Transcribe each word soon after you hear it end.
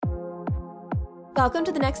Welcome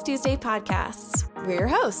to the Next Tuesday podcast. We're your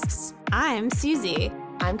hosts. I'm Susie.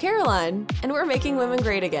 I'm Caroline, and we're making women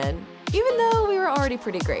great again, even though we were already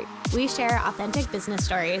pretty great. We share authentic business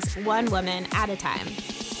stories, one woman at a time.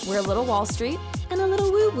 We're a little Wall Street and a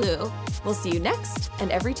little woo-woo. We'll see you next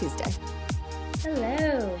and every Tuesday.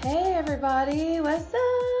 Hello. Hey, everybody. What's up?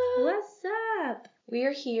 What's up? We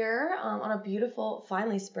are here on a beautiful,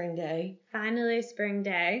 finally spring day. Finally spring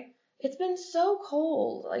day. It's been so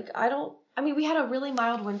cold. We had a really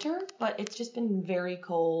mild winter, but it's just been very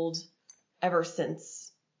cold ever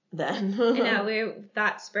since then. I know, we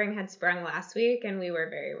thought spring had sprung last week, and we were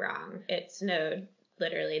very wrong. It snowed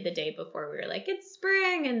literally the day before. We were like, it's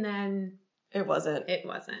spring, and then... It wasn't.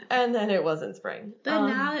 And then it wasn't spring. But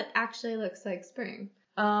now it actually looks like spring.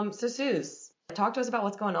 So Suze, talk to us about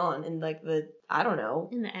what's going on in in the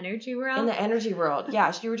energy world? In the energy world.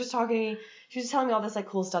 Yeah, she was just telling me all this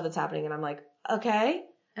cool stuff that's happening, and I'm like, okay.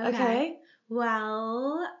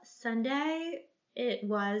 Well, Sunday, it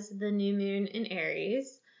was the new moon in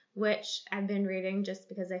Aries, which I've been reading just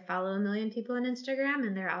because I follow a million people on Instagram,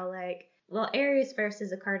 and they're all like, well, Aries first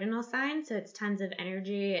is a cardinal sign, so it's tons of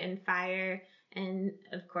energy and fire. And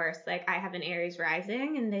of course, I have an Aries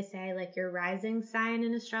rising, and they say your rising sign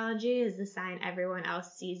in astrology is the sign everyone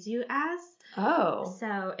else sees you as. Oh.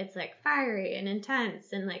 So it's fiery and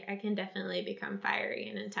intense, and I can definitely become fiery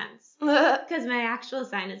and intense. Because my actual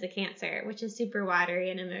sign is a Cancer, which is super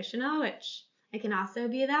watery and emotional, which I can also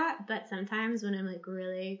be that. But sometimes when I'm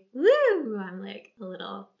really, woo, I'm a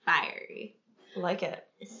little fiery. Like it.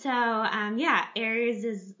 So, Aries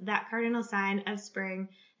is that cardinal sign of spring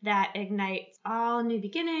that ignites all new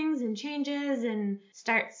beginnings and changes and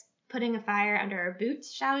starts putting a fire under our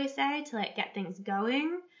boots, shall we say, to get things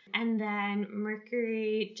going. And then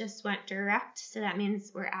Mercury just went direct, so that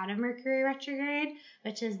means we're out of Mercury retrograde,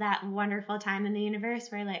 which is that wonderful time in the universe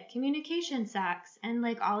where communication sucks and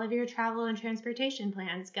all of your travel and transportation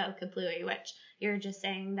plans go kablooey, which you're just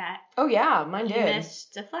saying that. Oh yeah, mine you did.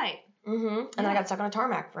 Missed a flight. Mm-hmm. And I got stuck on a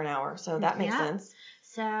tarmac for an hour, so that makes sense.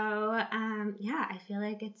 So, I feel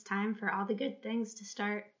like it's time for all the good things to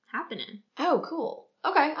start happening. Oh, cool.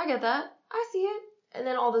 Okay, I get that. I see it. And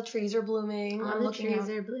then all the trees are blooming. All the trees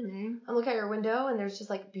are blooming. I'm looking at your window, and there's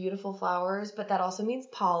just beautiful flowers, but that also means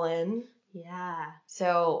pollen. Yeah.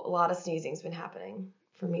 So a lot of sneezing's been happening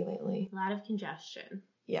for me lately. A lot of congestion.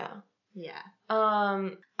 Yeah. Yeah.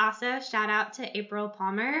 Also, shout out to April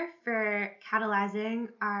Palmer for catalyzing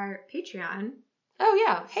our Patreon. Oh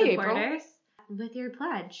yeah. Hey, supporters April. With your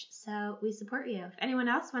pledge. So we support you. If anyone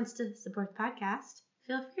else wants to support the podcast,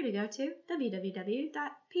 feel free to go to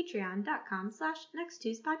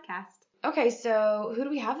www.patreon.com/nexttuesdaypodcast. Okay, so who do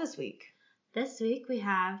we have this week? This week we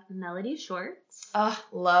have Melody Schwartz.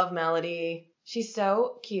 Love Melody. She's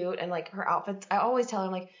so cute, and her outfits, I always tell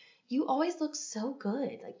her, you always look so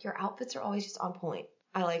good. Your outfits are always just on point.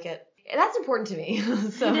 I like it. That's important to me.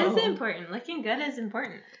 So. It is important. Looking good is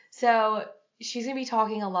important. So she's going to be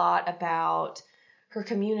talking a lot about her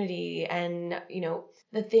community and,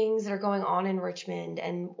 the things that are going on in Richmond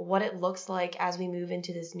and what it looks like as we move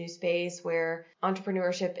into this new space where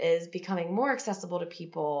entrepreneurship is becoming more accessible to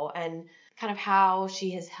people, and kind of how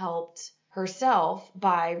she has helped herself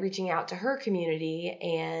by reaching out to her community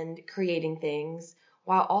and creating things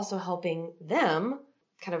while also helping them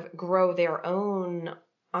kind of grow their own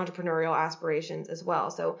entrepreneurial aspirations as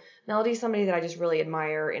well. So Melody's somebody that I just really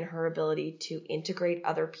admire in her ability to integrate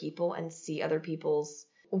other people and see other people's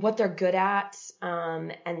what they're good at,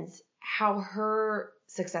 and how her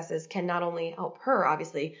successes can not only help her,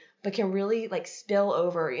 obviously, but can really spill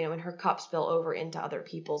over, and her cup spill over into other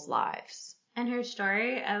people's lives. And her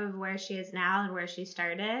story of where she is now and where she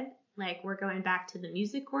started, we're going back to the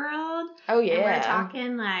music world. Oh yeah. And we're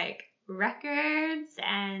talking records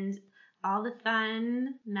and all the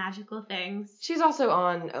fun, magical things. She's also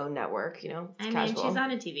on OWN Network, it's casual. She's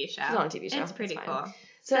on a TV show. It's pretty cool.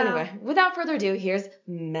 So anyway, without further ado, here's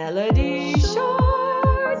Melody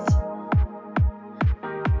Schwartz.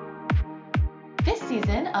 This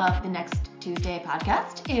season of the Next Tuesday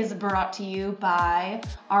podcast is brought to you by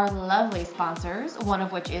our lovely sponsors, one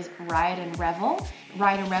of which is Riot and Revel.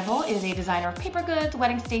 Riot and Revel is a designer of paper goods,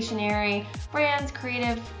 wedding stationery, brands,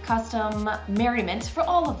 creative, custom merriment for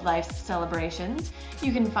all of life's celebrations.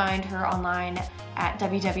 You can find her online at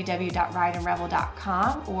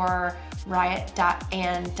www.riotandrevel.com or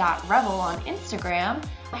riot.and.revel on Instagram.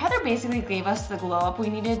 Heather basically gave us the glow up we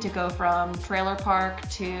needed to go from trailer park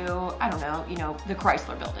to, the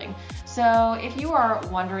Chrysler building. So if you are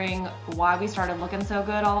wondering why we started looking so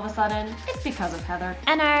good all of a sudden, it's because of Heather.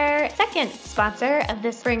 And our second sponsor of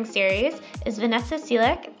this spring series is Vanessa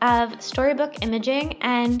Seelick of Storybook Imaging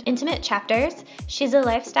and Intimate Chapters. She's a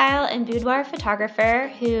lifestyle and boudoir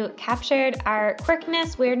photographer who captured our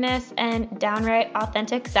quirkiness, weirdness, and downright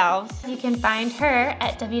authentic selves. You can find her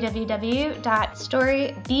at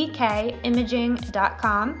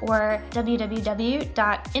www.storybkimaging.com or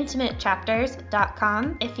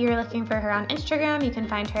www.intimatechapters.com. If you're looking for her on Instagram, you can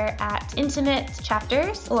find her at Intimate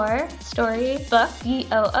Chapters or Storybook,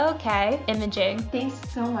 B-O-O-K, Imaging. Thanks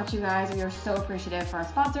so much, you guys. We are so appreciative for our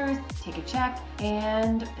sponsors. Take a check,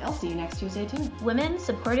 and they'll see you next Tuesday, too. Women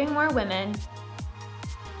supporting more women.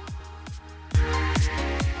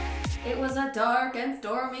 It was a dark and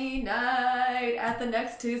stormy night at the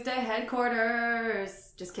Next Tuesday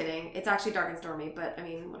headquarters. Just kidding. It's actually dark and stormy, but I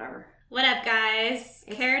mean, whatever. What up, guys?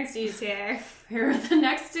 Karen Sue's here. Here at the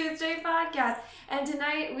Next Tuesday podcast. And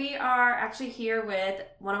tonight we are actually here with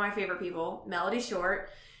one of my favorite people, Melody Short.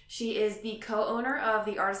 She is the co-owner of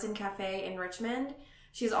the Artisan Cafe in Richmond.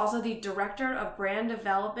 She's also the director of brand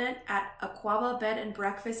development at Aquaba Bed and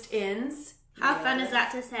Breakfast Inns. How fun is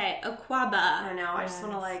that to say? Aquaba. I know. I just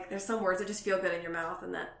want to there's some words that just feel good in your mouth,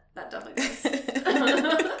 and that definitely does.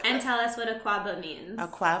 And tell us what Aquaba means.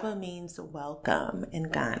 Aquaba means welcome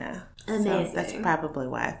in Ghana. Amazing. So that's probably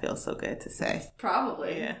why I feel so good to say.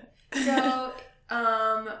 Probably. Yeah. So,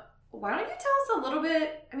 why don't you tell us a little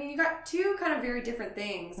bit? I mean, you got two kind of very different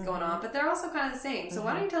things going on, but they're also kind of the same. So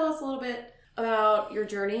why don't you tell us a little bit about your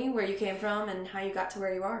journey, where you came from, and how you got to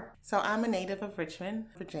where you are? So I'm a native of Richmond,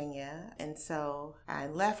 Virginia, and so I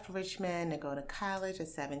left Richmond to go to college at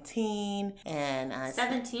 17, and I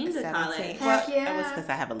 17 to college. Heck yeah. It was because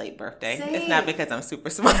I have a late birthday. Same. It's not because I'm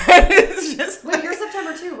super smart. It's just Wait, you're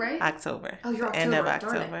September too, right? October. Oh, you're October. End of Darn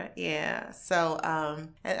October. it. Yeah. So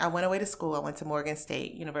and I went away to school. I went to Morgan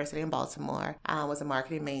State University in Baltimore. I was a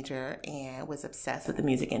marketing major and was obsessed with the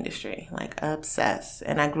music industry, like obsessed.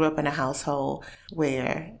 And I grew up in a household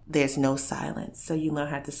where there's no silence. So you learn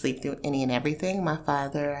how to sleep through any and everything. My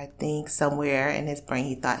father, I think somewhere in his brain,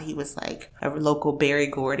 he thought he was like a local Berry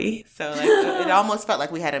Gordy. So like it almost felt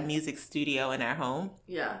like we had a music studio in our home.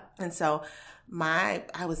 Yeah. And so I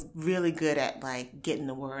was really good at like getting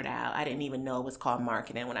the word out. I didn't even know it was called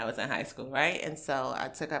marketing when I was in high school, right? And so I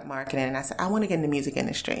took up marketing and I said, I want to get in the music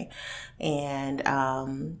industry. And,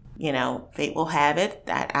 fate will have it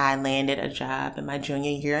that I landed a job in my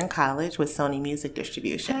junior year in college with Sony Music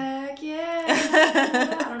Distribution. Heck yeah.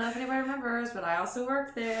 I don't know if anybody remembers, but I also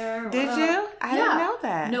worked there. Did you? I didn't know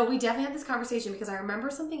that. No, we definitely had this conversation because I remember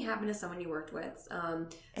something happened to someone you worked with. Someone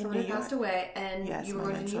who passed away, and you were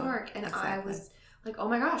going to New York, and exactly. I was like, oh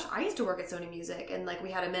my gosh, I used to work at Sony Music, and like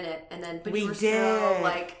we had a minute, and then but you were still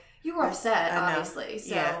like you were upset, obviously.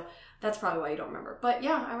 So that's probably why you don't remember. But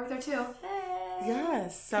yeah, I worked there too. Hey.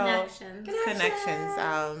 Yes. So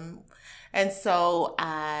Connections. And so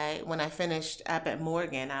when I finished up at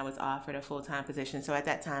Morgan, I was offered a full-time position. So at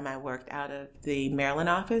that time, I worked out of the Maryland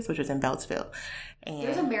office, which was in Beltsville. And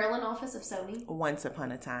there's a Maryland office of Sony? Once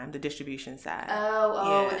upon a time, the distribution side.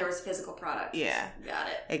 Oh, when there was physical product. Yeah. Got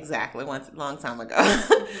it. Exactly, long time ago.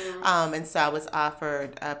 Mm-hmm. And so I was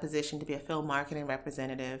offered a position to be a film marketing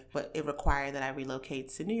representative, but it required that I relocate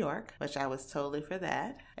to New York, which I was totally for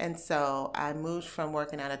that. And so I moved from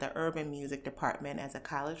working out of the urban music department as a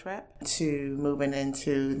college rep to moving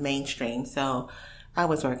into mainstream. So I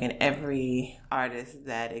was working every artist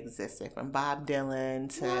that existed, from Bob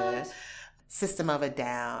Dylan to System of a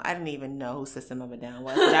Down. I didn't even know who System of a Down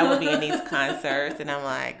was, but I would be in these concerts and I'm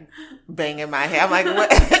like banging my head. I'm like,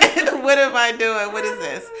 what am I doing? What is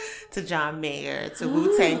this? To John Mayer, to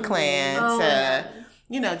Wu-Tang Clan,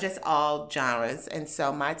 just all genres. And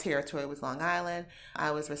so my territory was Long Island.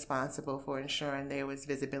 I was responsible for ensuring there was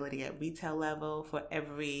visibility at retail level for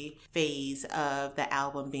every phase of the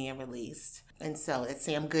album being released. And so at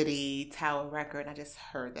Sam Goody, Tower Record, I just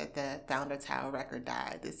heard that the founder of Tower Record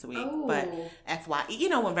died this week. Oh. But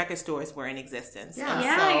FYE, when record stores were in existence. Yeah,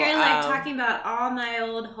 so, you're like talking about all my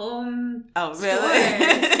old home stores.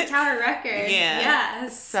 Tower Record. Yeah.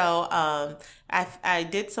 Yes. So I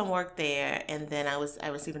did some work there, and then I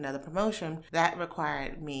received another promotion that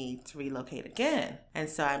required me to relocate again. And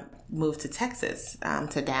so I moved to Texas,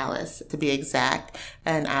 to Dallas to be exact.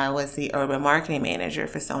 And I was the urban marketing manager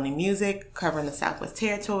for Sony Music, covering the Southwest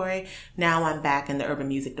Territory. Now I'm back in the urban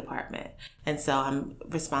music department. And so I'm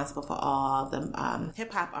responsible for all the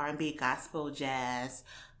hip hop, R&B, gospel, jazz,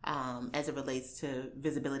 as it relates to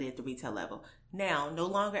visibility at the retail level. Now, no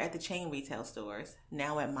longer at the chain retail stores,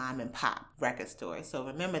 now at mom and pop record stores. So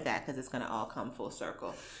remember that because it's going to all come full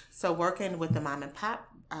circle. So working with the mom and pop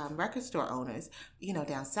record store owners,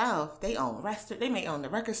 down south, they own they may own the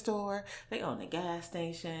record store, they own the gas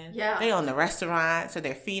station, they own the restaurant, so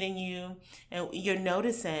they're feeding you. And you're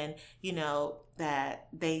noticing, that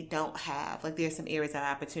they don't have, like there's some areas of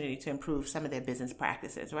opportunity to improve some of their business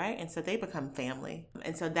practices, right? And so they become family.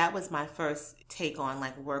 And so that was my first take on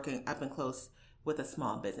like working up and close with a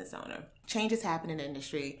small business owner. Changes happened in the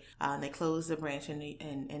industry. They closed the branch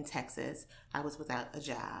in Texas. I was without a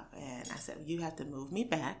job. And I said, you have to move me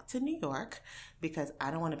back to New York because I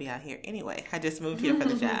don't want to be out here anyway. I just moved here for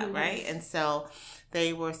the job, right? And so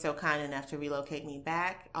they were so kind enough to relocate me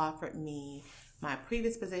back, offered me my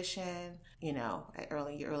previous position, at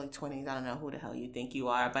early 20s. I don't know who the hell you think you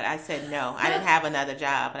are, but I said no. I didn't have another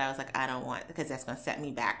job, but I was like, I don't want, because that's going to set me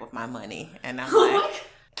back with my money. And I'm like,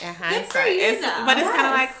 in hindsight, it's kind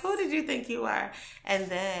of like, who did you think you are? And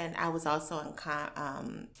then I was also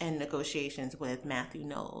in negotiations with Matthew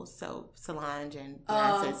Knowles, so Solange and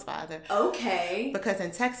Beyonce's father. Okay. Because in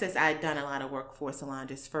Texas, I had done a lot of work for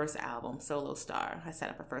Solange's first album, Solo Star. I set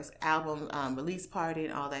up her first album release party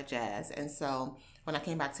and all that jazz. And so when I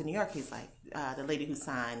came back to New York, he's like, the lady who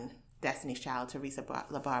signed Destiny's Child, Teresa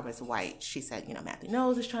LaBarbera's wife, she said, Matthew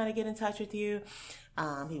Knowles is trying to get in touch with you.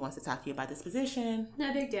 He wants to talk to you about this position.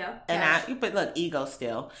 No big deal. And but look, ego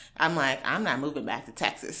still. I'm like, I'm not moving back to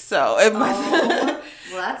Texas. So it was. Well,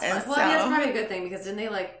 that's fun. Well, that's probably a good thing because then they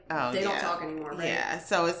don't talk anymore, right? Yeah.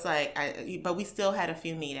 So it's like, but we still had a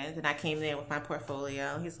few meetings, and I came there with my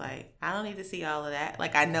portfolio. He's like, I don't need to see all of that.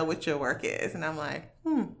 Like, I know what your work is, and I'm like,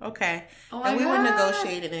 okay. And we were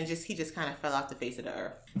negotiating, and he just kind of fell off the face of the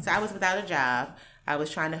earth. So I was without a job. I was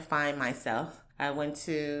trying to find myself. I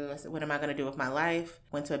said, what am I going to do with my life?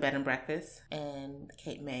 Went to a bed and breakfast in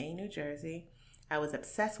Cape May, New Jersey. I was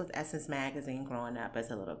obsessed with Essence magazine growing up as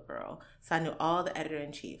a little girl. So I knew all the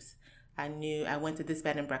editor-in-chiefs. I went to this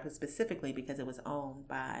bed and breakfast specifically because it was owned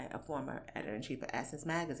by a former editor-in-chief of Essence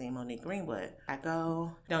magazine, Monique Greenwood. I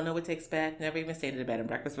go, don't know what to expect, never even stayed at a bed and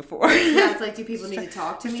breakfast before. Yeah, it's like, do people need to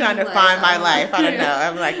talk to me? Trying to find my life. I don't know.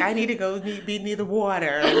 I'm like, I need to go be near the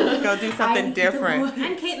water and go do something different.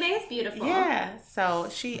 And Cape May is beautiful. Yeah. So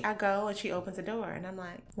I go and she opens the door and I'm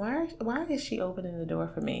like, why is she opening the door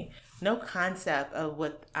for me? No concept of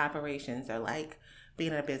what operations are like.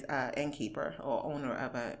 Being a innkeeper or owner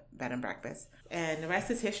of a bed and breakfast. And the rest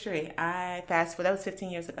is history. That was 15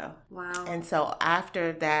 years ago. Wow. And so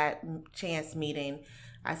after that chance meeting,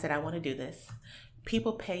 I said, I want to do this.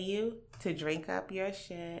 People pay you to drink up your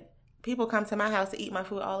shit. People come to my house to eat my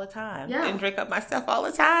food all the time and drink up my stuff all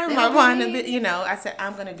the time. I said,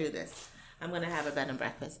 I'm going to do this. I'm going to have a bed and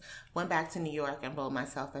breakfast. Went back to New York, enrolled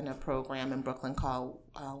myself in a program in Brooklyn called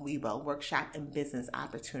WEBO, Workshop and Business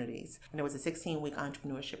Opportunities. And it was a 16-week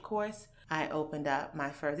entrepreneurship course. I opened up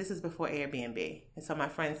this was before Airbnb. And so my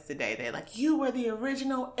friends today, they're like, you were the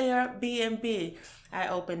original Airbnb. I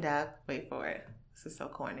opened up, wait for it. This is so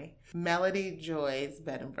corny. Melody Joy's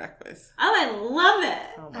Bed and Breakfast. Oh, I love it.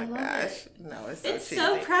 Oh my gosh. No, it's so cheesy.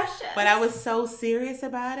 So precious. But I was so serious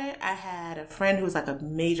about it. I had a friend who was like a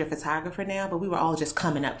major photographer now, but we were all just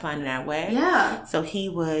coming up, finding our way. Yeah. So he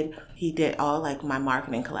did all like my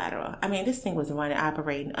marketing collateral. I mean, this thing was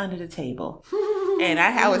operating under the table. And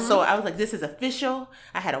I was like, this is official.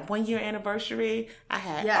 I had a 1-year anniversary. I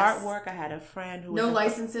had artwork. I had a friend who was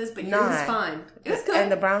licenses, but yours was fine. It was good. And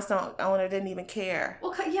the brownstone owner didn't even care.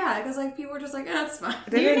 Well, yeah, because like people were just like, that's fine.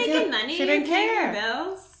 You're making money. She didn't care.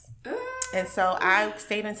 Bills. And so I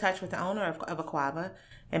stayed in touch with the owner of Aquaba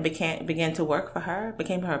and began to work for her,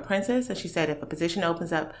 became her apprentice. And she said, if a position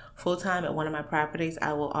opens up full-time at one of my properties,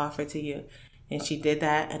 I will offer to you. And she did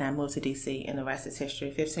that, and I moved to D.C., and the rest is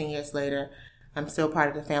history. 15 years later, I'm still part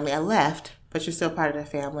of the family. I left, but you're still part of the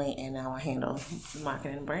family, and now I handle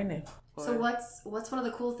marketing and branding. So what's one of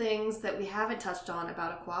the cool things that we haven't touched on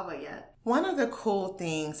about Aquaba yet? One of the cool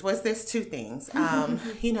things there's two things.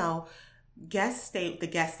 The guests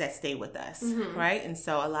that stay with us, right? And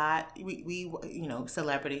so a lot, we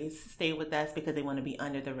celebrities stay with us because they want to be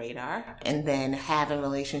under the radar. And then having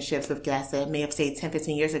relationships with guests that may have stayed 10,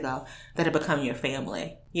 15 years ago that have become your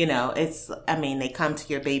family. They come to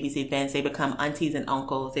your baby's events, they become aunties and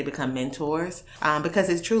uncles, they become mentors, because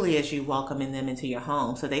it truly is you welcoming them into your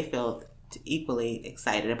home. So they feel equally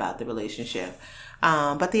excited about the relationship.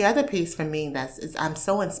 But the other piece for me I'm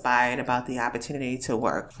so inspired about the opportunity to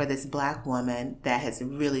work for this Black woman that has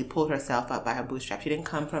really pulled herself up by her bootstraps. She didn't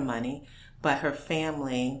come from money, but her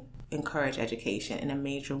family encourage education in a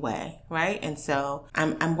major way, right? And so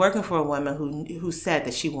I'm working for a woman who said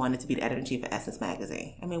that she wanted to be the editor-in-chief of Essence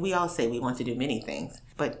Magazine. I mean, we all say we want to do many things,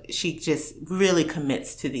 but she just really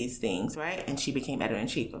commits to these things, right? And she became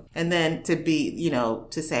editor-in-chief. And then to be,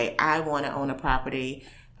 to say, I want to own a property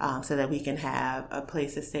so that we can have a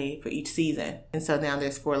place to stay for each season. And so now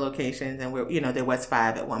there's 4 locations, and there was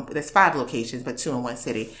 5 at one point. There's 5 locations, but 2 in one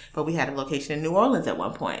city. But we had a location in New Orleans at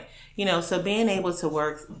one point. So being able to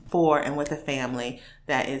work for and with a family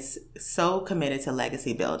that is so committed to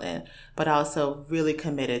legacy building, but also really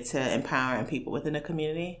committed to empowering people within the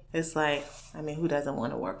community, it's like, I mean, who doesn't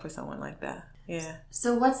want to work for someone like that? Yeah.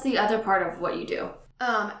 So what's the other part of what you do?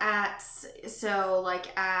 At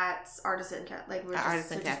Artisan Cafe, like we're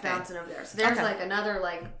just bouncing over there. So there's another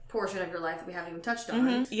portion of your life that we haven't even touched on.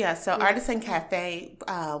 Mm-hmm. Yeah. So Artisan Cafe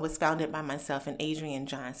was founded by myself and Adrienne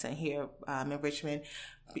Johnson here in Richmond.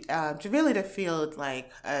 To feel like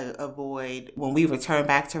a void. When we returned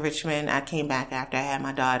back to Richmond, I came back after I had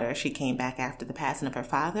my daughter. She came back after the passing of her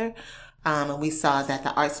father. And we saw that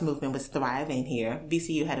the arts movement was thriving here.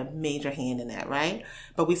 VCU had a major hand in that, right?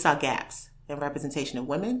 But we saw gaps in representation of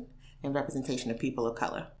women and representation of people of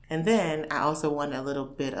color. And then I also wanted a little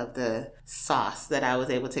bit of the sauce that I was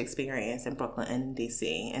able to experience in Brooklyn and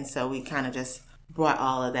DC. And so we kind of just brought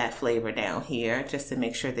all of that flavor down here just to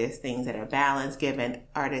make sure there's things that are balanced, giving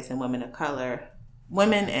artists and women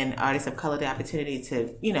and artists of color the opportunity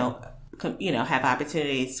to, have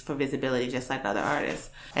opportunities for visibility just like other artists.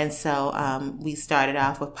 And so we started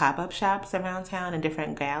off with pop-up shops around town in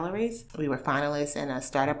different galleries. We were finalists in a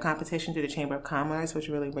startup competition through the Chamber of Commerce, which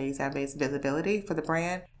really raised our visibility for the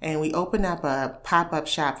brand. And we opened up a pop-up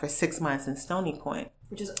shop for 6 months in Stony Point.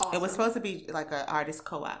 Which is awesome. It was supposed to be like an artist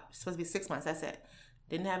co-op. It's supposed to be 6 months. That's it.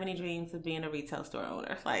 Didn't have any dreams of being a retail store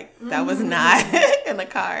owner. That was not in the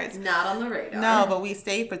cards. Not on the radar. No, but we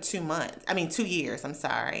stayed for 2 years, I'm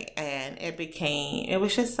sorry. And it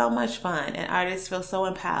was just so much fun. And artists feel so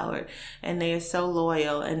empowered. And they're so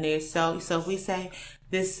loyal. And so if we say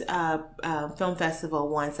this film festival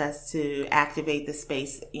wants us to activate the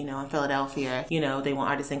space, in Philadelphia, they want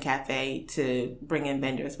Artisan Cafe to bring in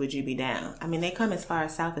vendors. Would you be down? I mean, they come as far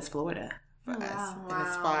as south as Florida. For us, and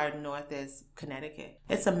as far north as Connecticut.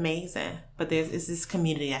 It's amazing, but it's this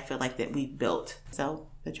community I feel like that we've built. So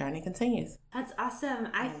the journey continues. That's awesome.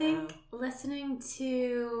 I think listening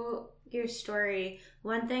to your story,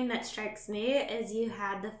 one thing that strikes me is you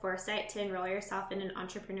had the foresight to enroll yourself in an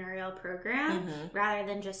entrepreneurial program rather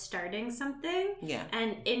than just starting something. Yeah.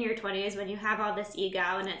 And in your 20s, when you have all this ego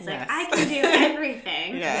and it's like, I can do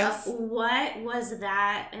everything. Yes. What was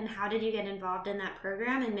that, and how did you get involved in that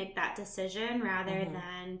program and make that decision rather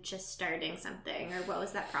than just starting something? Or what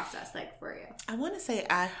was that process like for you? I want to say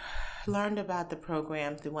I learned about the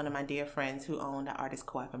program through one of my dear friends who owned an artist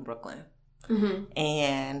co-op in Brooklyn.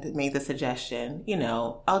 And made the suggestion,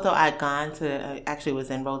 although I'd gone to, actually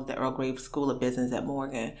was enrolled at the Earl Grave School of Business at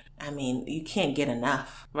Morgan. I mean, you can't get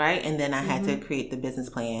enough, right? And then I had to create the business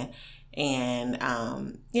plan. And,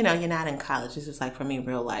 you're not in college. This was for me,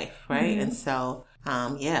 real life, right? And so,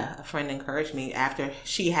 a friend encouraged me after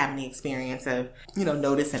she had the experience of,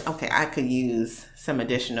 noticing, okay, I could use some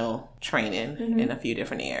additional training in a few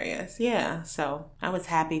different areas. Yeah. So I was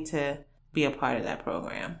happy to be a part of that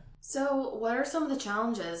program. So what are some of the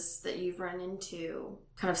challenges that you've run into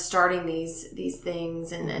kind of starting these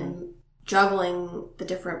things and juggling the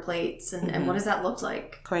different plates and what does that look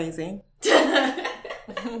like? Crazy.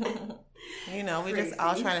 We're just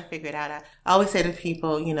all trying to figure it out. I always say to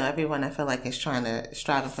people, everyone I feel like is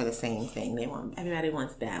striving for the same thing. Everybody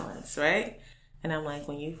wants balance, right? And I'm like,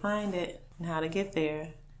 when you find it and how to get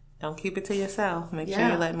there, don't keep it to yourself. Make sure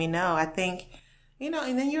you let me know. I think, and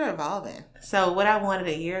then you're evolving. So what I wanted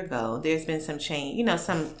a year ago, there's been some change.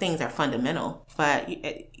 Some things are fundamental, but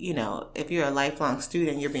if you're a lifelong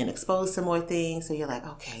student, you're being exposed to more things. So you're like,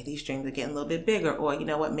 okay, these dreams are getting a little bit bigger, or you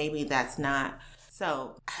know what, maybe that's not.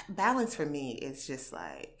 So balance for me is just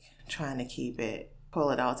trying to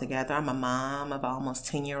pull it all together. I'm a mom of an almost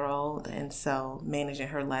 10-year-old, and so managing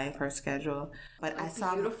her life, her schedule. But I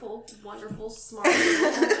saw beautiful, wonderful, smart, almost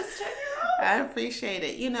 10-year-old. I appreciate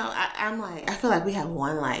it. I feel like we have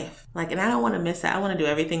one life. And I don't want to miss it. I want to do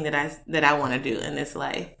everything that I want to do in this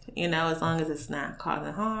life. As long as it's not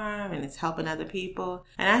causing harm and it's helping other people.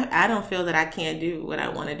 And I don't feel that I can't do what I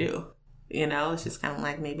want to do. It's just kind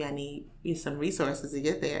of maybe I need some resources to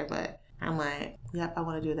get there, but I'm like, yep, I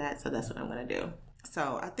want to do that, so that's what I'm going to do.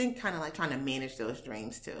 So I think kind of trying to manage those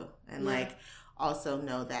dreams too, and also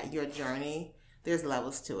know that your journey, there's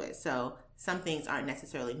levels to it. So some things aren't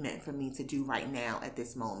necessarily meant for me to do right now at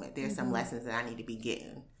this moment. There's some lessons that I need to be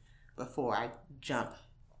getting before I jump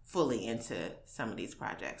fully into some of these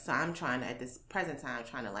projects. So I'm trying to, at this present time,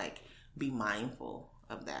 trying to like be mindful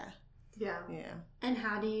of that. Yeah. And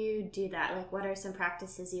how do you do that? Like, what are some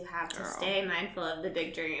practices you have to stay mindful of the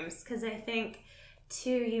big dreams? Because I think, too,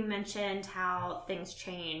 you mentioned how things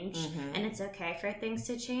change, and it's okay for things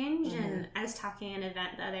to change. And I was talking at an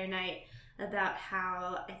event the other night about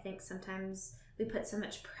how I think sometimes we put so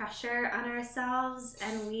much pressure on ourselves,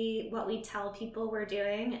 and what we tell people we're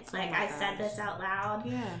doing, it's like, I said this out loud.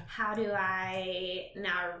 Yeah. How do I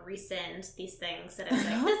now rescind these things that I'm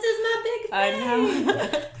like, this is my big thing?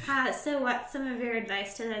 I know. So what's some of your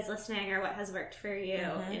advice to those listening, or what has worked for you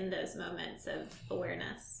in those moments of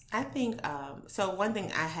awareness? I think, so one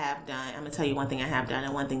thing I have done, I'm going to tell you one thing I have done,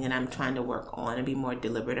 and one thing that I'm trying to work on and be more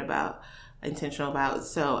deliberate about, intentional about.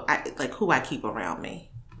 So like who I keep around me.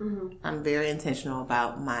 I'm very intentional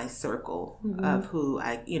about my circle of who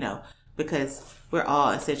I, because we're all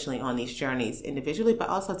essentially on these journeys individually, but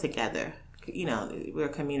also together. We're a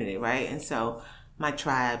community, right? And so my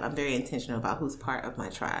tribe, I'm very intentional about who's part of my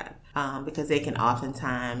tribe, because they can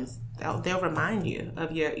oftentimes, they'll remind you of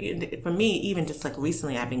for me, even just like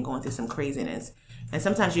recently, I've been going through some craziness. And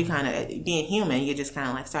sometimes you kind of, being human, you just kind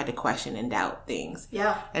of like start to question and doubt things.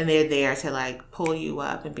 Yeah. And they're there to like pull you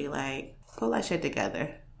up and be like, pull that shit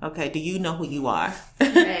together. Okay, do you know who you are?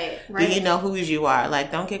 Right. Do you know who you are?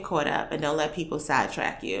 Like, don't get caught up and don't let people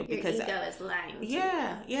sidetrack you. Because your ego is lying.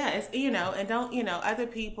 Yeah. It's, and don't, other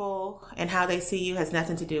people and how they see you has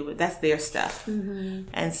nothing to do with, that's their stuff.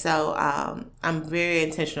 And so I'm very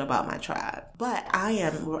intentional about my tribe. But I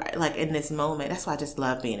am, like, in this moment, that's why I just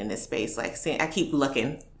love being in this space. Like, I keep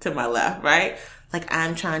looking to my left, right? Like,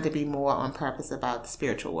 I'm trying to be more on purpose about the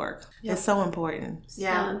spiritual work. Yep. It's so important.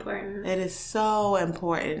 So important. It is so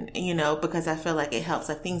important, because I feel like it helps.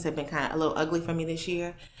 Like, things have been kind of a little ugly for me this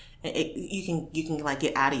year. You can like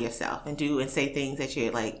get out of yourself and do and say things that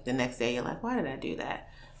you're like, the next day you're like, why did I do that?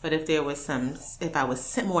 But if I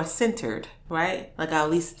was more centered, right? Like, I'll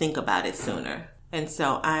at least think about it sooner. And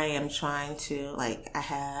so I am trying to, like, I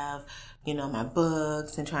have, my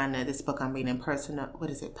books and this book I'm reading,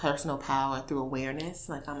 Personal Power Through Awareness.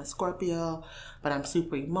 Like, I'm a Scorpio, but I'm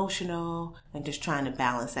super emotional and just trying to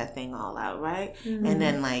balance that thing all out, right? And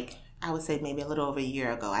then, like, I would say maybe a little over a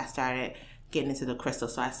year ago, I started getting into the crystal.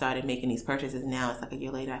 So I started making these purchases. Now it's like a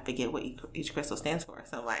year later, I forget what each crystal stands for.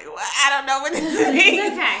 So I'm like, well, I don't know what this means.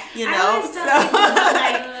 It's okay. I always tell people,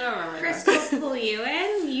 like, crystals pull you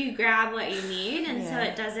in, you grab what you need, and so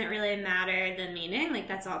it doesn't really matter the meaning. Like,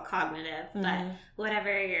 that's all cognitive. But whatever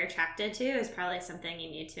you're attracted to is probably something you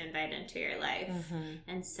need to invite into your life.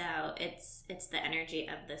 And so it's the energy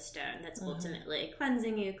of the stone that's ultimately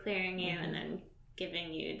cleansing you, clearing you, and then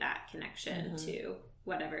giving you that connection to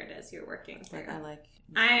whatever it is you're working through.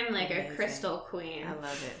 I'm like a crystal queen. I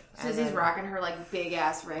love it. Susie's rocking her like big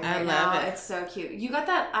ass ring right now. It's so cute. You got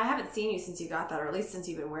that? I haven't seen you since you got that, or at least since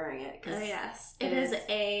you've been wearing it. Oh yes, it is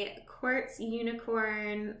a quartz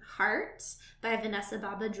unicorn heart by Vanessa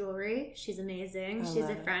Baba Jewelry. She's amazing. She's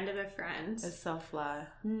a friend of a friend. It's so fly.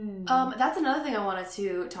 That's another thing I wanted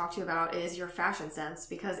to talk to you about is your fashion sense,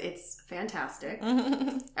 because it's fantastic.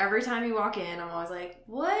 Every time you walk in, I'm always like,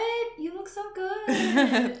 what? You look so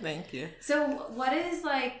good. Thank you. So what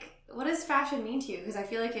does fashion mean to you? Because I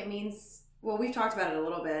feel like it means, well, we've talked about it a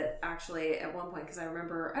little bit actually at one point, because I don't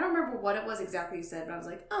remember what it was exactly you said, but I was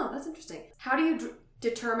like, oh, that's interesting. How do you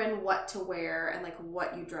determine what to wear and like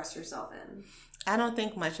what you dress yourself in? I don't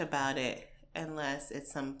think much about it unless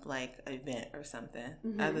it's some like event or something.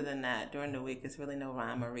 Other than that, during the week, it's really no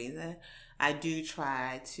rhyme or reason. I do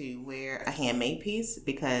try to wear a handmade piece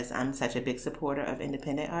because I'm such a big supporter of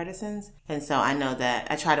independent artisans. And so I know that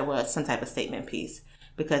I try to wear some type of statement piece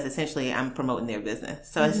because essentially I'm promoting their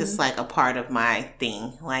business. So it's just like a part of my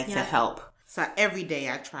thing, like to help. So every day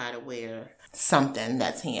I try to wear something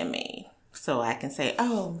that's handmade. So I can say,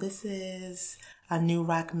 oh, this is a new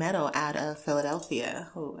rock metal out of Philadelphia,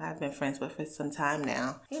 who I've been friends with for some time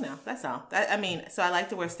now. That's all. So I like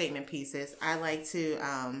to wear statement pieces. I like to,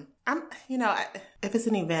 if it's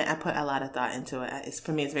an event, I put a lot of thought into it.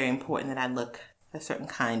 For me, it's very important that I look a certain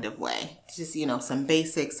kind of way. Just, some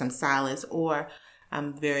basics, some solids, or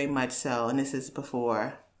I'm very much so, and this is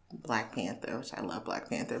before Black Panther, which I love Black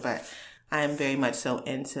Panther, but I'm very much so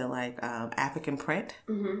into like African print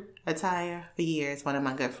attire. For years, one of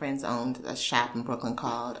my good friends owned a shop in Brooklyn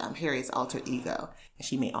called Harriet's Alter Ego, and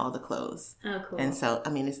she made all the clothes. Oh, cool. And so,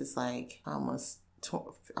 this is like almost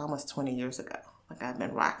 20 years ago. Like I've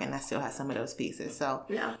been rocking. I still have some of those pieces. So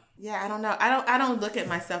yeah, I don't know. I don't look at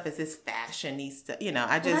myself as this fashionista.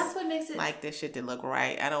 I just that's what makes it like this shit to look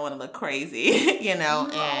right. I don't want to look crazy. You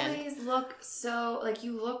always look so like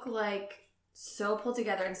you look like so pulled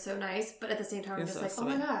together and so nice, but at the same time, I'm It's just so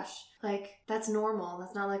like, sweet. oh my gosh, like, that's normal.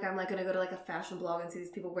 That's not like I'm like gonna go to like a fashion blog and see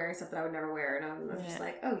these people wearing stuff that I would never wear, and I'm just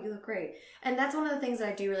like, oh, you look great. And that's one of the things that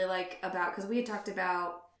I do really like about, because we had talked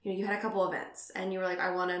about, you know, you had a couple events and you were like, I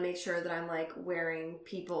want to make sure that I'm like wearing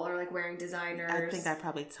people or like wearing designers. I think I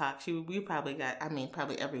probably talked. We probably got,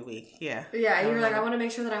 probably every week. Yeah. Yeah, you were like, I want to make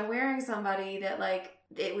sure that I'm wearing somebody that like,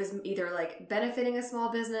 it was either like benefiting a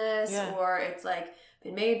small business or it's like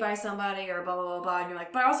been made by somebody or blah, blah, blah, blah. And you're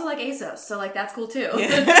like, but I also like ASOS. So like, that's cool too.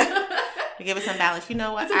 Yeah. You give it some balance. You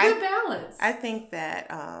know what? It's a good balance. I think that,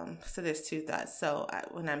 so there's two thoughts. So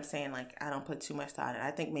when I'm saying like, I don't put too much thought in it, I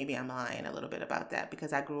think maybe I'm lying a little bit about that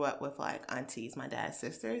because I grew up with like aunties, my dad's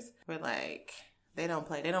sisters were like, they don't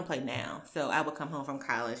play now. So I would come home from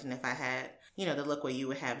college and if I had, you know, the look where you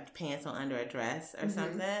would have pants on under a dress or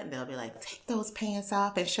something, they'll be like, take those pants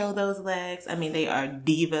off and show those legs. I mean, they are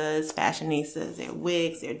divas, fashionistas, their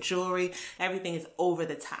wigs, their jewelry, everything is over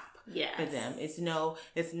the top. For them. It's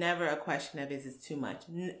never a question of is it too much.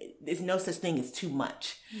 There's no such thing as too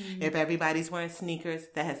much. If everybody's wearing sneakers,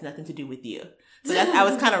 that has nothing to do with you. So that's, I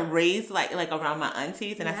was kind of raised like around my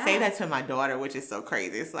aunties, and I say that to my daughter, which is so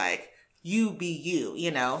crazy. It's like, you be you,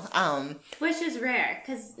 you know. Which is rare,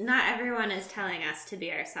 because not everyone is telling us to be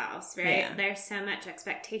ourselves, right? Yeah. There's so much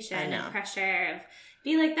expectation and pressure of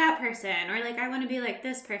be like that person, or like I want to be like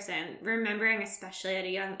this person. Remembering, especially at a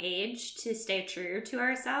young age, to stay true to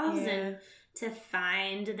ourselves and to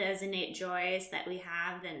find those innate joys that we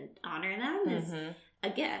have and honor them is a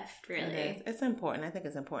gift, really. It's important. I think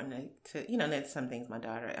it's important to you know, there's some things my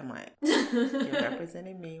daughter, I'm like, you're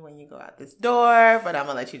representing me when you go out this door, but I'm going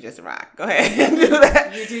to let you just rock. Go ahead and do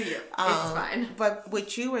that. You do you. It's fine. But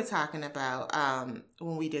what you were talking about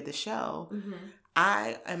when we did the show,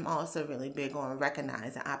 I am also really big on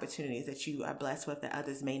recognizing opportunities that you are blessed with that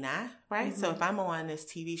others may not, right? So if I'm on this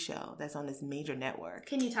TV show that's on this major network.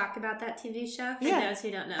 Can you talk about that TV show for those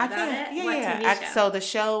who don't know about it? Yeah, What TV show? So the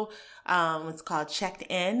show it's called Checked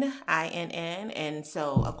In, INN, and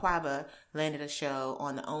so Aquaba landed a show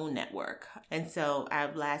on the OWN network. And so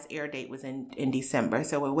our last air date was in December.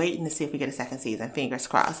 So we're waiting to see if we get a second season, fingers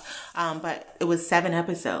crossed. But it was 7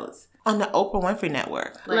 episodes. On the Oprah Winfrey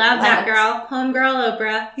Network. Love that girl. Homegirl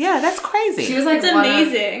Oprah. Yeah, that's crazy. She was like, it's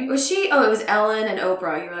amazing. Was she? Oh, it was Ellen and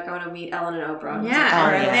Oprah. You were like, I want to meet Ellen and Oprah.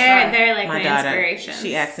 Yeah, they're like my daughter, inspiration.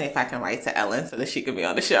 She asked me if I can write to Ellen so that she could be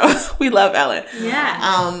on the show. We love Ellen.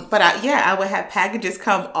 Yeah. But I would have packages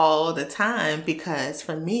come all the time because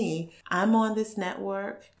for me, I'm on this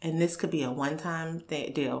network and this could be a one-time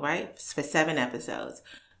deal, right? For 7 episodes.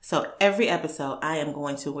 So every episode, I am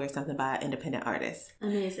going to wear something by an independent artist.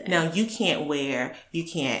 Amazing. Now you can't, have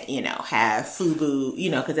FUBU,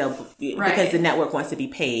 because the network wants to be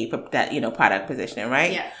paid for that, product positioning,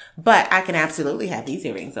 right? Yeah. But I can absolutely have these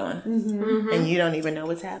earrings on, and you don't even know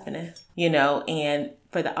what's happening, And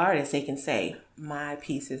for the artist, they can say, "My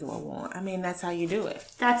pieces were worn." I mean, that's how you do it.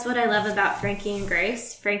 That's what I love about Frankie and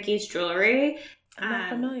Grace. Frankie's jewelry. I'm not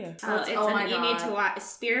familiar. You need to watch a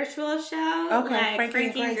spiritual show. Okay, like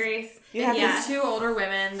Frankie and Grace. You have these 2 older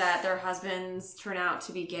women that their husbands turn out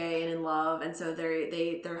to be gay and in love, and so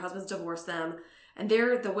their husbands divorce them, and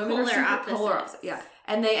the women are super polar opposites. Yeah,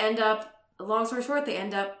 and they end up. Long story short, they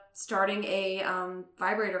end up starting a a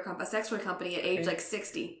sex toy company at age like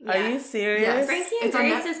 60. Are you serious? Yes. Frankie and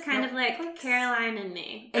Grace is kind of like Caroline and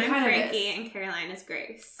me. I'm Frankie and Caroline is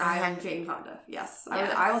Grace. I am Jane Fonda. Yes.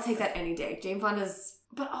 I will take that any day. Jane Fonda's,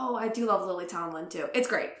 but I do love Lily Tomlin too. It's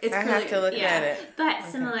great. It's I have to look at it. But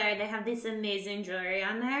similar, they have this amazing jewelry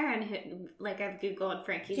on there, and I've googled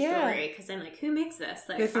Frankie's jewelry because I'm like, who makes this?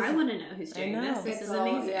 Like, I want to know who's doing this. This is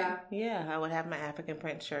amazing. Yeah, I would have my African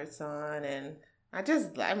print shirts on, and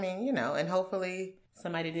and hopefully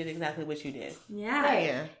somebody did exactly what you did. Yeah.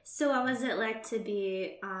 Yeah. So what was it like to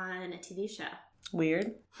be on a TV show?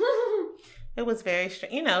 Weird. It was very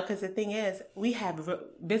strange, because the thing is, we have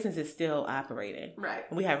business is still operating. Right.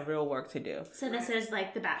 We have real work to do. So this is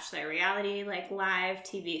like The Bachelor reality, like live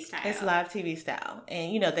TV style. It's live TV style.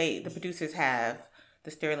 And, the producers have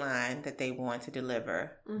the storyline that they want to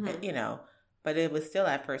deliver, but it was still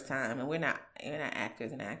our first time, and we're not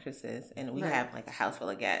actors and actresses, and we have like a house full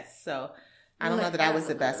of guests. So I don't know that I was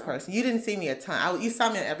the best person. You didn't see me a ton. You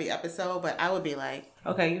saw me in every episode, but I would be like,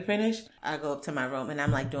 okay, you finished? I go up to my room and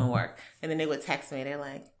I'm like doing work. And then they would text me. They're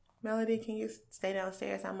like, Melody, can you stay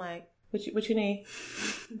downstairs? I'm like, what you need?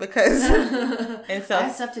 Because, and so I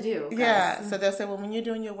have stuff to do. Guys. Yeah. So they'll say, well, when you're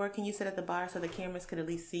doing your work, can you sit at the bar so the cameras could at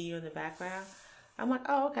least see you in the background? I'm like,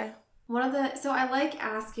 oh, okay. So I like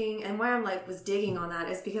asking, and why I'm was digging on that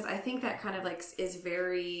is because I think that kind of is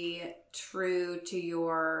very true to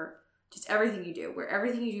your just everything you do, where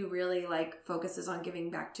everything you do really like focuses on giving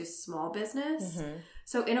back to small business. Mm-hmm.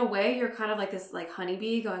 So in a way, you're kind of like this like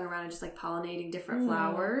honeybee going around and just like pollinating different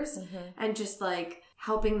flowers and just like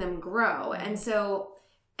helping them grow. And so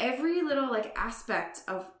every little like aspect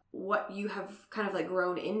of what you have kind of like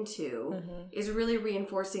grown into is really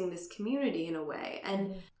reinforcing this community in a way.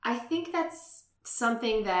 And I think that's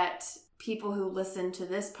something that people who listen to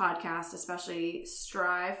this podcast especially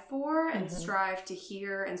strive for and strive to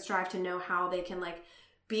hear and strive to know how they can like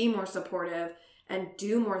be more supportive and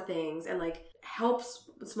do more things and like help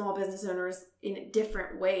small business owners in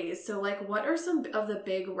different ways. So like, what are some of the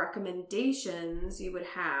big recommendations you would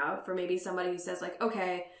have for maybe somebody who says like,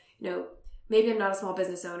 okay, you know, maybe I'm not a small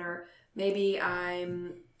business owner, maybe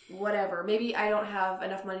I'm whatever, maybe I don't have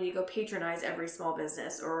enough money to go patronize every small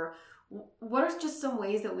business, or what are just some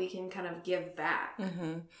ways that we can kind of give back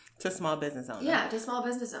to small business owners? Yeah, to small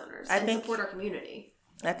business owners and support our community.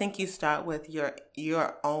 I think you start with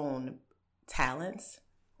your own talents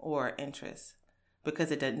or interests, because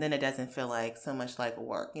then it doesn't feel like so much like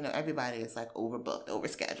work. You know, everybody is like overbooked,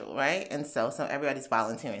 overscheduled, right? And so everybody's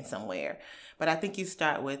volunteering somewhere. But I think you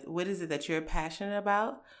start with, what is it that you're passionate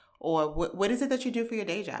about, or what is it that you do for your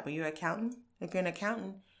day job? Are you an accountant? If you're an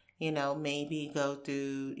accountant, you know, maybe go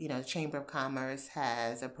through, you know, the Chamber of Commerce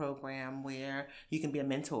has a program where you can be a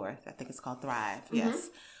mentor. I think it's called Thrive. Yes.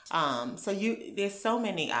 So there's so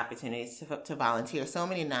many opportunities to volunteer, so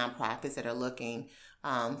many nonprofits that are looking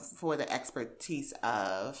for the expertise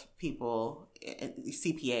of people,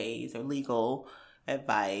 CPAs or legal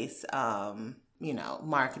advice, you know,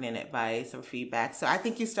 marketing advice or feedback. So I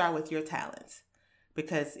think you start with your talents,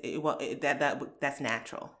 because that's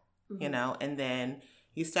natural, you know, and then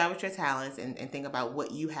you start with your talents and think about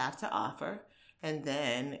what you have to offer. And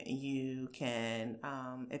then you can,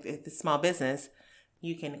 if it's a small business,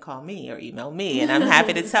 you can call me or email me, and I'm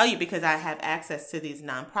happy to tell you, because I have access to these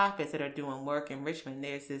nonprofits that are doing work in Richmond.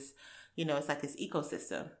 There's this, you know, it's like this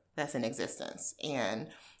ecosystem that's in existence. And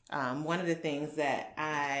one of the things that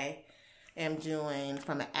I am doing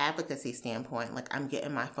from an advocacy standpoint, like I'm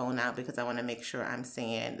getting my phone out because I want to make sure I'm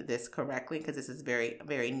saying this correctly, because this is very,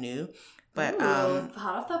 very new. But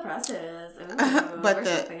hot off the presses. Ooh, but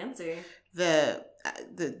so fancy.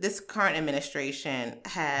 This current administration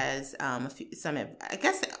has some. I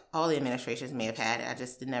guess all the administrations may have had it. I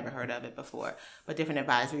just never heard of it before. But different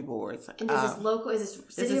advisory boards. And is this local? Is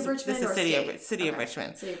this City of Richmond or City state? Of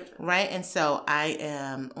Richmond. City of Richmond. Right. And so I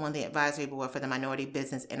am on the advisory board for the Minority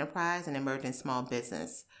Business Enterprise and Emerging Small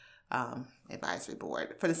Business Advisory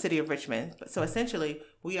Board for the City of Richmond. So essentially,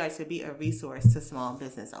 we are to be a resource to small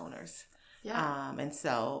business owners. Yeah. And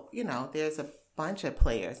so, you know, there's a bunch of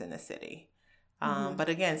players in the city. But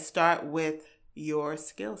again, start with your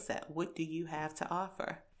skill set. What do you have to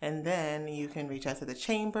offer? And then you can reach out to the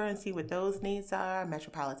chamber and see what those needs are.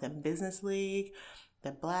 Metropolitan Business League,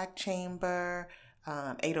 the Black Chamber,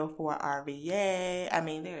 804 RVA. I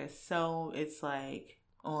mean, it's like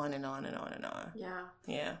on and on and on and on. Yeah.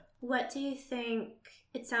 Yeah. What do you think?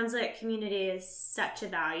 It sounds like community is such a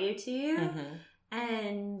value to you.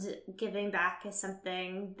 And giving back is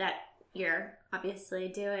something that you're obviously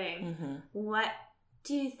doing. What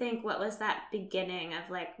do you think, what was that beginning of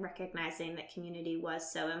like recognizing that community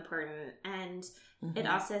was so important? And it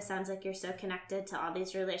also sounds like you're so connected to all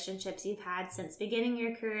these relationships you've had since beginning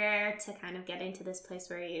your career to kind of getting to this place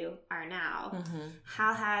where you are now.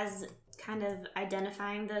 How has kind of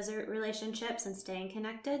identifying those relationships and staying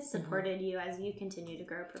connected supported you as you continue to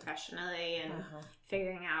grow professionally and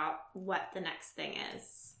figuring out what the next thing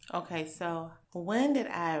is? Okay, so when did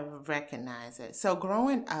I recognize it? So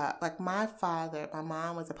growing up, like my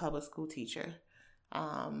mom was a public school teacher.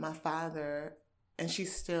 My father, and she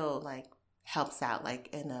still like helps out like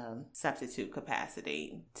in a substitute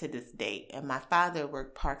capacity to this date. And my father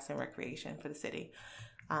worked Parks and Recreation for the city.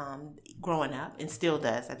 Growing up, and still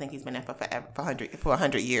does. I think he's been there for forever, for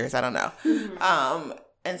 100 years. I don't know.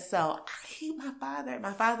 And so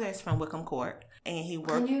my father is from Wickham Court, and he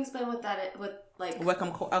worked. Can you explain what that is? What like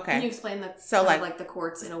Wickham Court? Okay. Can you explain the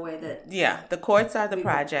courts in a way that? Yeah, the courts are the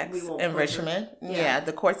projects in Richmond. Yeah,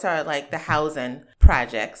 the courts are like the housing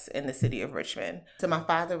projects in the city of Richmond. So my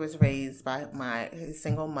father was raised by his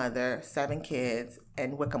single mother, 7 kids,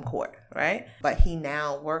 in Wickham Court, right? But he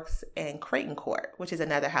now works in Creighton Court, which is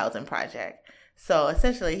another housing project. So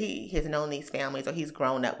essentially, he has known these families, or he's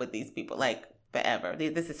grown up with these people like forever.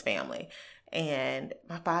 This is family. And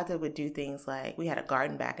my father would do things like, we had a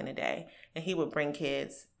garden back in the day, and he would bring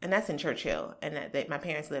kids, and that's in Churchill, and my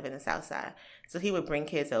parents live in the South Side. So he would bring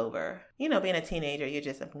kids over. You know, being a teenager, you're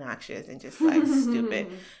just obnoxious and just like stupid.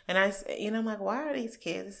 And I'm like, why are these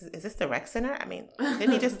kids? Is this the rec center? I mean,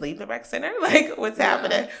 didn't he just leave the rec center? Like, what's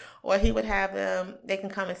happening? Or he would have them, they can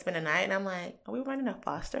come and spend a night. And I'm like, are we running a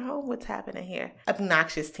foster home? What's happening here?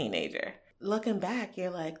 Obnoxious teenager. Looking back, you're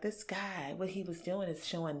like, this guy, what he was doing is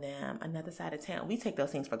showing them another side of town. We take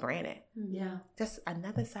those things for granted. Yeah. Just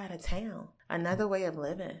another side of town, another way of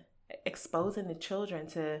living, exposing the children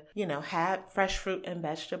to, you know, have fresh fruit and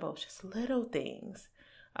vegetables, just little things.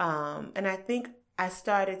 And I think I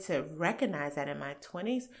started to recognize that in my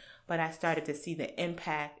 20s, but I started to see the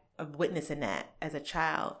impact of witnessing that as a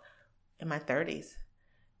child in my 30s.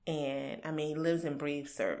 And I mean, he lives and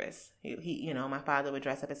breathes service. He, you know, my father would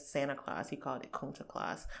dress up as Santa Claus. He called it Kunta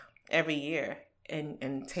Claus every year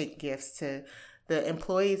and take gifts to the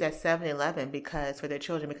employees at 7-Eleven for their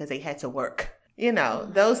children because they had to work. You know,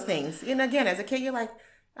 those things. You know, again, as a kid, you're like,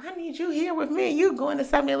 I need you here with me. You going to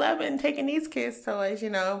 7-Eleven and taking these kids' toys, you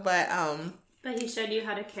know. But he showed you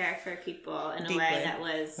how to care for people in a way that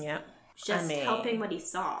was just helping what he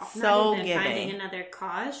saw. So not even giving. Finding another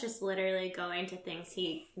cause, just literally going to things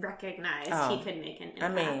he recognized he could make an impact. I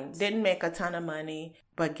mean, didn't make a ton of money,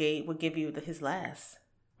 but would give you his last,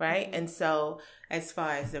 right? Mm-hmm. And so as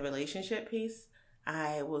far as the relationship piece,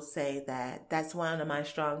 I will say that that's one of my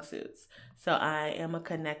strong suits. So I am a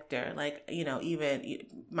connector. Like, you know, even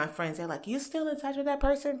my friends, they're like, you still in touch with that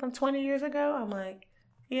person from 20 years ago? I'm like,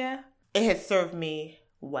 yeah. It has served me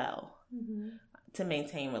well to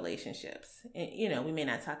maintain relationships. And, you know, we may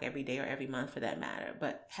not talk every day or every month for that matter,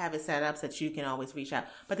 but have it set up so that you can always reach out.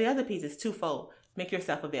 But the other piece is twofold. Make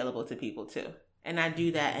yourself available to people too. And I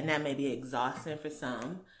do that, and that may be exhausting for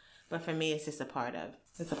some, but for me, it's just a part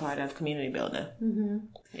of community building. Mm-hmm.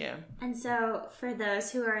 Yeah. And so for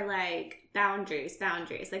those who are like boundaries,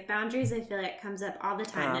 like boundaries, I feel like comes up all the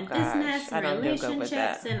time in business and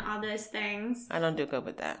relationships and all those things. I don't do good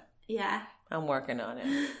with that. Yeah. I'm working on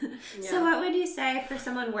it. So what would you say for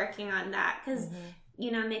someone working on that? Because,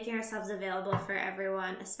 you know, making ourselves available for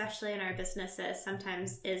everyone, especially in our businesses,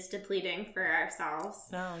 sometimes is depleting for ourselves.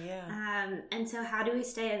 Oh, yeah. And so how do we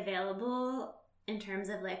stay available in terms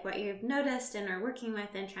of like what you've noticed and are working with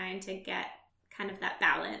and trying to get kind of that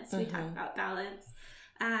balance? We talk about balance.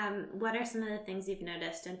 What are some of the things you've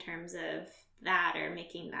noticed in terms of that or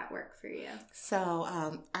making that work for you? So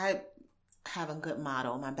I have a good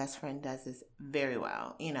model. My best friend does this very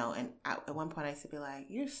well, you know, and at one point I used to be like,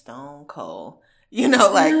 you're stone cold. You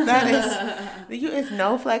know, like that is, it's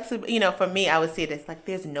no flexibility. You know, for me, I would see it as like,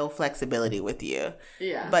 there's no flexibility with you.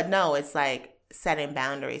 Yeah. But no, it's like setting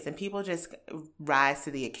boundaries, and people just rise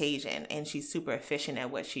to the occasion, and she's super efficient at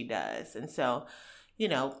what she does. And so, you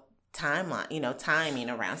know, timing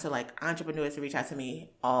around. So like entrepreneurs reach out to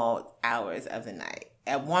me all hours of the night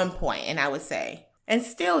at one point, and I would say, and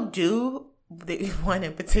still do the one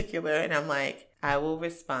in particular. And I'm like, I will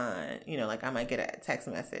respond, you know, like I might get a text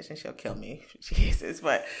message and she'll kill me. Jesus.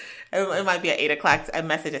 But it might be at 8 o'clock, a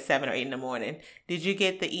message at 7 or 8 in the morning. Did you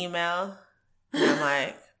get the email? And I'm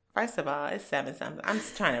like, first of all, it's 7 something. I'm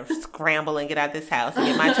just trying to scramble and get out of this house and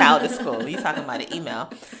get my child to school. You talking about an email.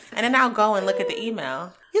 And then I'll go and look at the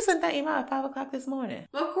email. You sent that email at 5 o'clock this morning.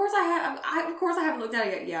 Well, of course I have. Of course I haven't looked at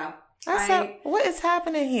it yet. Yeah. I said, what is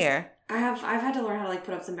happening here? I've had to learn how to like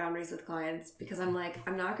put up some boundaries with clients because I'm like,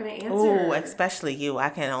 I'm not going to answer. Oh, especially you. I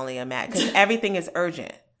can only imagine. Because everything is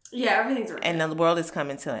urgent. Yeah, everything's urgent. And the world is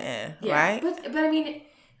coming to an end, right? But I mean,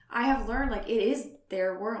 I have learned like it is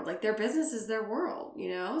their world. Like their business is their world, you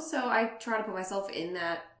know? So I try to put myself in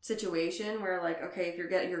that situation where like, okay, if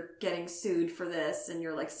you're getting sued for this and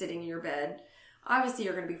you're like sitting in your bed, obviously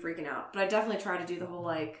you're going to be freaking out. But I definitely try to do the whole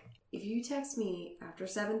like, if you text me after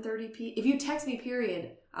 7:30 p.m., if you text me,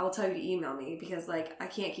 period, I will tell you to email me because, like, I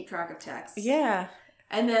can't keep track of texts. Yeah.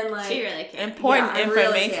 And then, like... She really can't. Important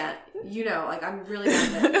information. Really can't. You know, like, I'm really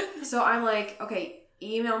bad at it. So I'm like, okay,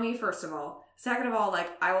 email me, first of all. Second of all, like,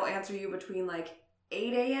 I will answer you between, like,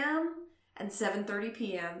 8 a.m. and 7:30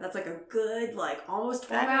 p.m. That's, like, a good, like, almost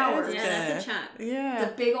 12 hours. Yeah, that's a chunk. Yeah.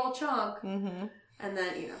 It's a big old chunk. Mm-hmm. And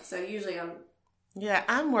then, you know, so usually I'm... Yeah,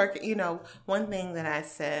 I'm working, you know, one thing that I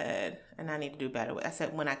said, and I need to do better with, I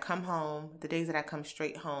said when I come home, the days that I come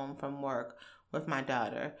straight home from work with my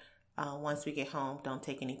daughter, once we get home, don't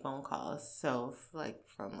take any phone calls. So like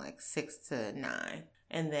from like 6 to 9,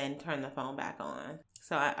 and then turn the phone back on.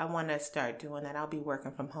 So I want to start doing that. I'll be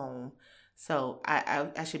working from home. So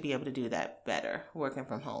I should be able to do that better, working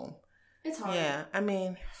from home. It's hard. Yeah, I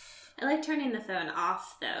mean... I like turning the phone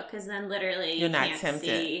off though, because then literally You're you not can't tempted.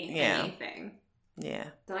 see Yeah. anything. Yeah.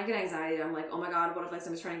 Then I get anxiety. I'm like, oh my God, what if like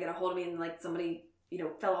somebody's trying to get a hold of me and like somebody,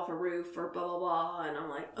 fell off a roof or blah, blah, blah. And I'm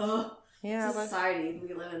like, ugh. Yeah. It's a society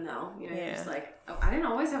we live in though. You're Yeah. just like, oh, I didn't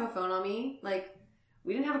always have a phone on me. Like,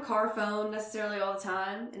 we didn't have a car phone necessarily all the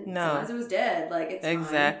time. And No. sometimes it was dead. Like, it's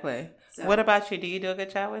Exactly. fine. So. What about you? Do you do a good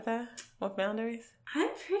job with that? With boundaries? I'm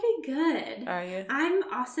pretty good. Are you? I'm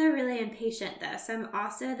also really impatient though. So I'm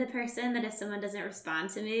also the person that if someone doesn't respond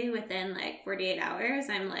to me within like 48 hours,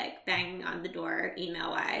 I'm like banging on the door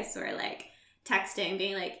email wise or like texting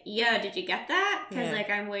being like, yo, did you get that? Because like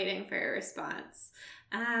I'm waiting for a response.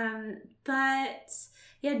 But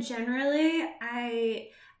yeah, generally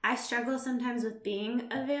I struggle sometimes with being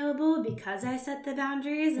available because I set the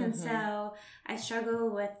boundaries. And so I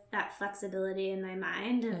struggle with that flexibility in my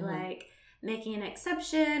mind of like making an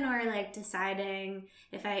exception or like deciding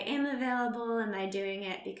if I am available, am I doing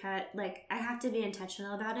it because like I have to be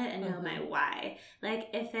intentional about it and know my why. Like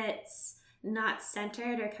if it's not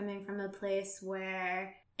centered or coming from a place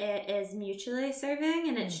where it is mutually serving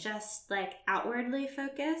and it's just like outwardly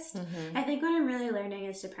focused. I think what I'm really learning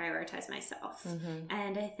is to prioritize myself.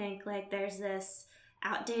 And I think like there's this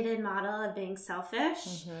outdated model of being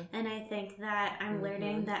selfish. And I think that I'm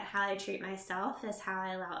learning that how I treat myself is how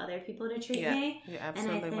I allow other people to treat me. You're And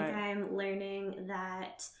absolutely I think right. I'm learning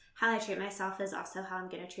that how I treat myself is also how I'm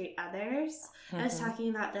going to treat others. I was talking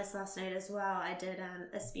about this last night as well. I did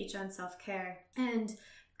a speech on self-care, and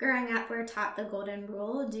growing up, we're taught the golden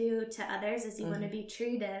rule: do to others as you want to be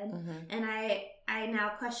treated. And I now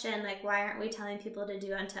question, like, why aren't we telling people to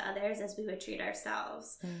do unto others as we would treat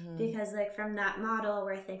ourselves? Because, like, from that model,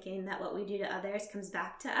 we're thinking that what we do to others comes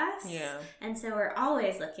back to us. Yeah. And so we're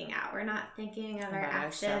always looking out. We're not thinking of our About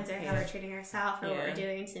actions ourselves, or how we're treating ourselves or what we're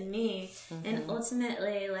doing to me. And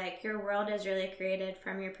ultimately, like, your world is really created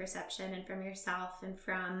from your perception and from yourself and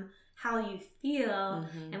from how you feel.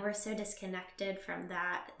 And we're so disconnected from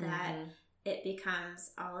that it becomes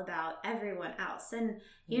all about everyone else. And,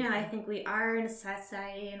 you know, I think we are in a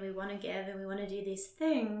society and we want to give and we want to do these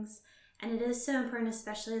things. And it is so important,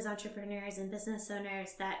 especially as entrepreneurs and business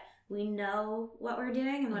owners, that we know what we're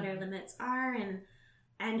doing and what our limits are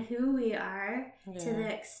and who we are, to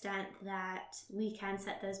the extent that we can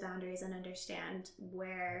set those boundaries and understand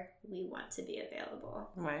where we want to be available.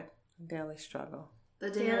 Right. Daily struggle.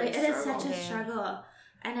 It is such a struggle.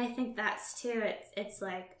 And I think that's too, it's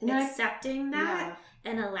like accepting that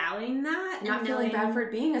and allowing that. Not and feeling bad for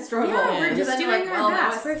it being a struggle. Yeah, we're just doing like, our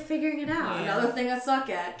best. We're figuring it out. Another thing I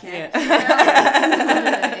suck at. Can't.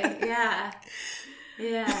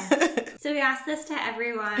 Yeah. So we asked this to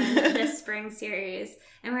everyone this spring series,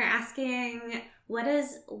 and we're asking, what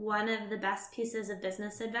is one of the best pieces of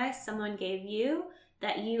business advice someone gave you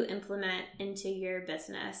that you implement into your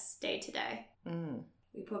business day to day?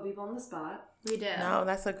 We put people on the spot. We do. No,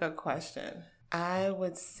 that's a good question. I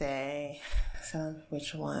would say, so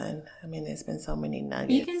which one? I mean, there's been so many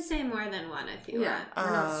nuggets. You can say more than one if you want.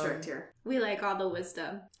 We're not strict here. We like all the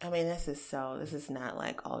wisdom. I mean, this is not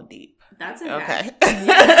like all deep. That's okay. Okay.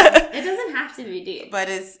 It doesn't have to be deep. But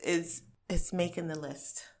it's making the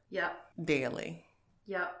list. Yep. Daily.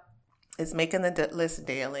 Yep. It's making the list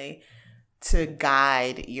daily to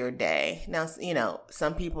guide your day. Now, you know,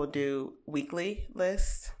 some people do weekly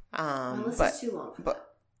lists. My list is too long.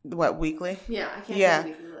 But what, weekly? Yeah, I can't do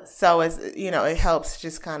a weekly list. So it's, you know, it helps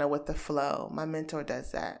just kind of with the flow. My mentor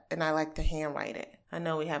does that, and I like to handwrite it. I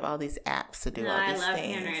know we have all these apps to do all these things. I love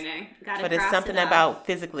handwriting. But it's something about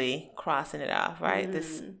physically crossing it off, right?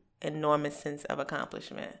 This enormous sense of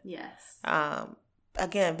accomplishment. Yes.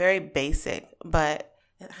 Again, very basic, but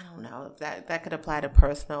I don't know if that could apply to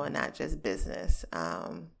personal and not just business.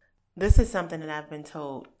 This is something that I've been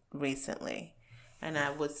told recently, and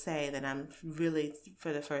I would say that I'm really,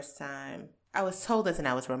 for the first time, I was told this and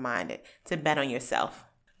I was reminded to bet on yourself,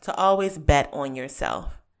 to always bet on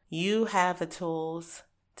yourself. You have the tools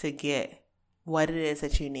to get what it is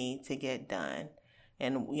that you need to get done.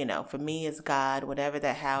 And, you know, for me, it's God, whatever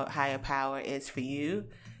that higher power is for you,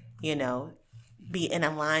 you know, be in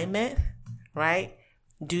alignment, right?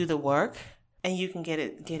 Do the work, and you can get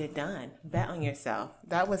it done. Bet on yourself.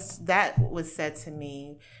 That was said to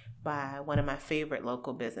me by one of my favorite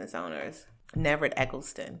local business owners, Neverett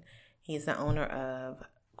Eggleston. He's the owner of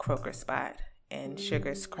Croaker Spot and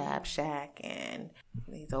Sugar's Crab Shack, and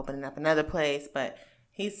he's opening up another place. But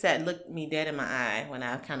he said, looked me dead in my eye when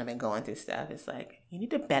I've kind of been going through stuff. It's like, you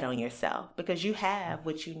need to bet on yourself because you have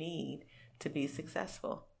what you need to be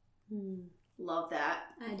successful. Love that.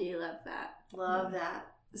 I do love that. Love that.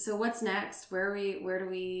 So what's next? Where do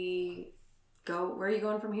we go. Where are you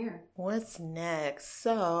going from here? What's next?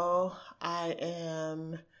 So I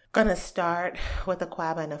am going to start with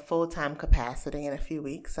Aquaba in a full-time capacity in a few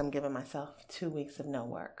weeks. I'm giving myself 2 weeks of no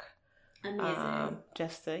work. Amazing.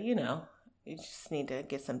 Just to, you just need to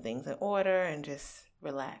get some things in order and just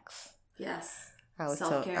relax. Yes.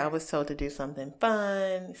 Self-care. I was told to do something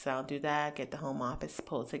fun, so I'll do that, get the home office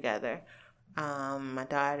pulled together. My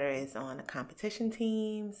daughter is on a competition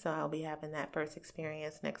team, so I'll be having that first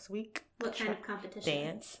experience next week. What kind of competition?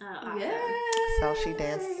 Dance. Oh, awesome. Yeah. So she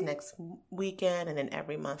dances next weekend and then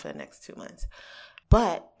every month for the next 2 months.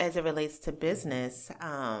 But as it relates to business,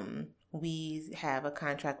 we have a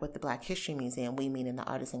contract with the Black History Museum. We meet in the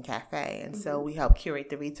Artisan Cafe. And so we help curate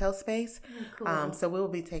the retail space. Oh, cool. So we'll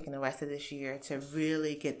be taking the rest of this year to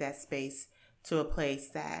really get that space to a place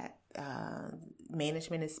that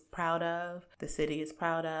management is proud of, the city is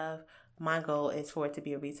proud of. My goal is for it to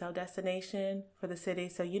be a retail destination for the city.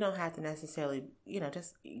 So you don't have to necessarily,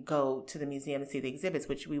 just go to the museum and see the exhibits,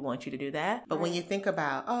 which we want you to do that. But when you think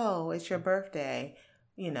about, it's your birthday,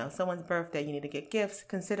 someone's birthday, you need to get gifts,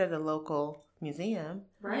 consider the local museum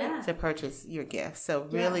to purchase your gifts. So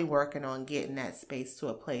really working on getting that space to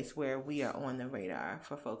a place where we are on the radar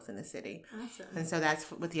for folks in the city. Awesome. And so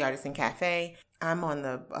that's with the Artisan Cafe. I'm on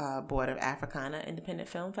the board of Africana Independent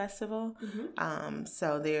Film Festival.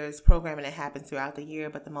 So there's programming that happens throughout the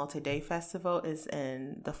year, but the multi-day festival is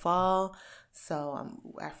in the fall. So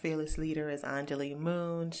our fearless leader is Anjali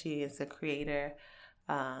Moon. She is a creator.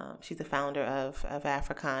 She's the founder of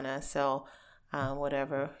Africana. So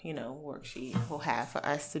whatever, work she will have for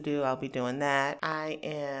us to do, I'll be doing that. I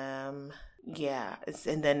am,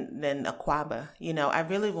 and then Aquaba. I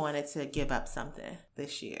really wanted to give up something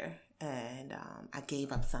this year. And I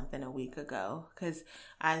gave up something a week ago because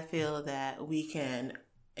I feel that we can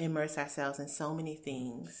immerse ourselves in so many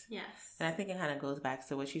things. Yes. And I think it kind of goes back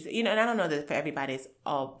to what she said. And I don't know that for everybody it's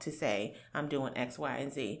all to say I'm doing X, Y,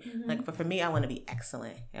 and Z. Like, but for me, I want to be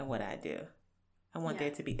excellent at what I do. I want there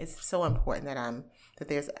to be, it's so important that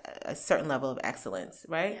there's a certain level of excellence,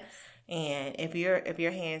 right? Yes. And if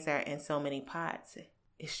your hands are in so many pots,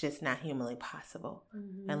 it's just not humanly possible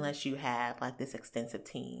unless you have like this extensive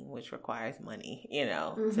team, which requires money,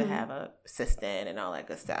 to have a assistant and all that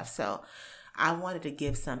good stuff. So I wanted to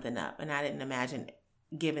give something up, and I didn't imagine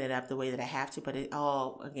giving it up the way that I have to, but it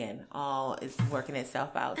all is working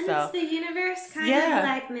itself out. And so it's the universe kind of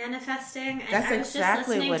like manifesting. And that's I was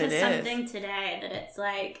exactly just listening what to it is. something today that it's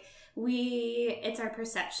like it's our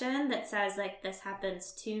perception that says like this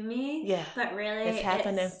happens to me. Yeah. But really it's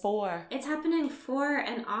happening for. It's happening for,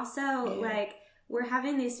 and also like we're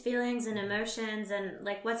having these feelings and emotions, and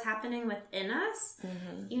like what's happening within us,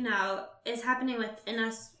 is happening within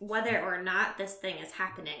us whether or not this thing is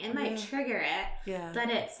happening. It might trigger it, but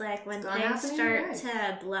it's like when things start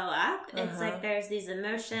to blow up, it's like there's these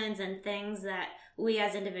emotions and things that we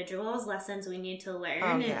as individuals, lessons we need to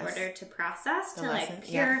learn in order to process, to like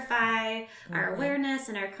purify our awareness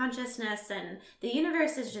and our consciousness. And the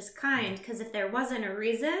universe is just kind, because if there wasn't a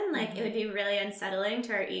reason, like it would be really unsettling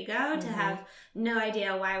to our ego to have no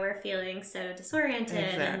idea why we're feeling so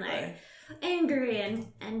disoriented and like angry and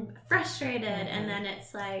frustrated. And then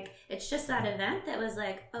it's like, it's just that event that was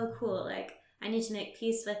like, oh cool, like I need to make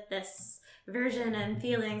peace with this version and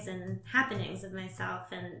feelings and happenings of myself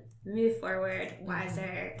and move forward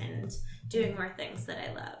wiser and doing more things that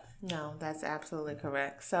I love. No, that's absolutely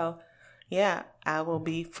correct. So I will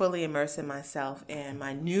be fully immersing myself in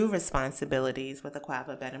my new responsibilities with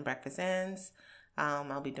Aquaba Bed and Breakfast Inns.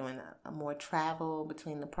 I'll be doing more travel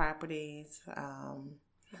between the properties.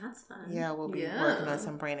 That's fun. Yeah, we'll be working on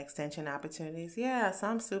some brand extension opportunities. Yeah, so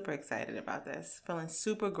I'm super excited about this. Feeling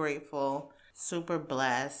super grateful, super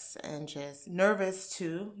blessed, and just nervous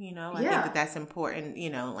too. I think that's important.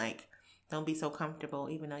 Like, don't be so comfortable,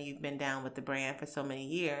 even though you've been down with the brand for so many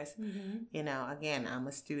years. Again, I'm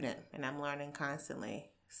a student and I'm learning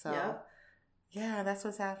constantly. So, that's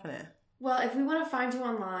what's happening. Well, if we want to find you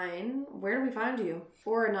online, where do we find you?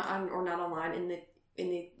 Or not online in the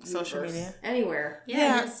social universe, media, anywhere?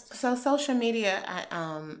 So social media,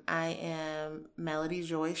 I am Melody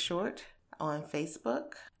Joy Short on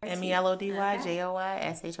Facebook.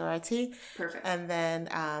 MELODYJOYSHORT. Perfect. And then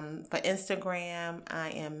for Instagram, I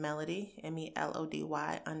am Melody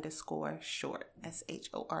MELODY_short SHORT.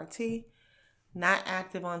 Not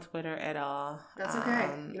active on Twitter at all. That's okay.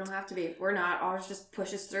 You don't have to be. We're not. Ours just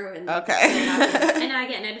pushes through. And okay. I know I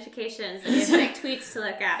get notifications that we have like tweets to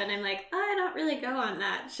look at, and I'm like, I don't really go on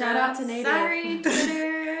that. Shout out to Native. Sorry,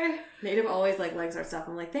 Twitter. Native always likes our stuff.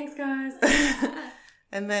 I'm like, thanks, guys.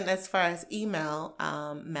 And then as far as email,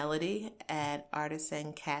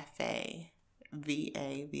 Melody@artisancafe.com. V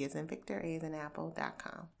as in Victor, A as in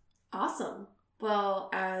Apple.com. Awesome. Well,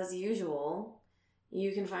 as usual,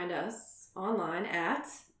 you can find us online at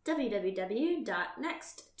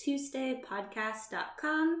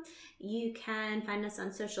www.nexttuesdaypodcast.com. You can find us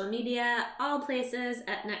on social media, all places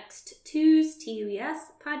at Next Tues,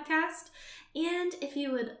 Tues podcast. And if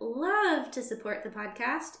you would love to support the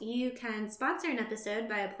podcast, you can sponsor an episode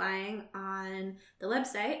by applying on the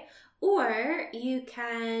website, or you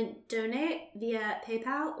can donate via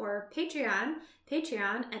PayPal or Patreon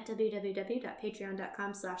at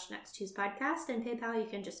www.patreon.com/nexttuespodcast, and PayPal you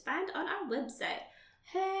can just find on our website.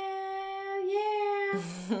 Hell yeah!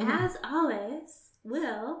 As always,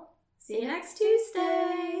 we'll see you next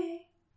Tuesday.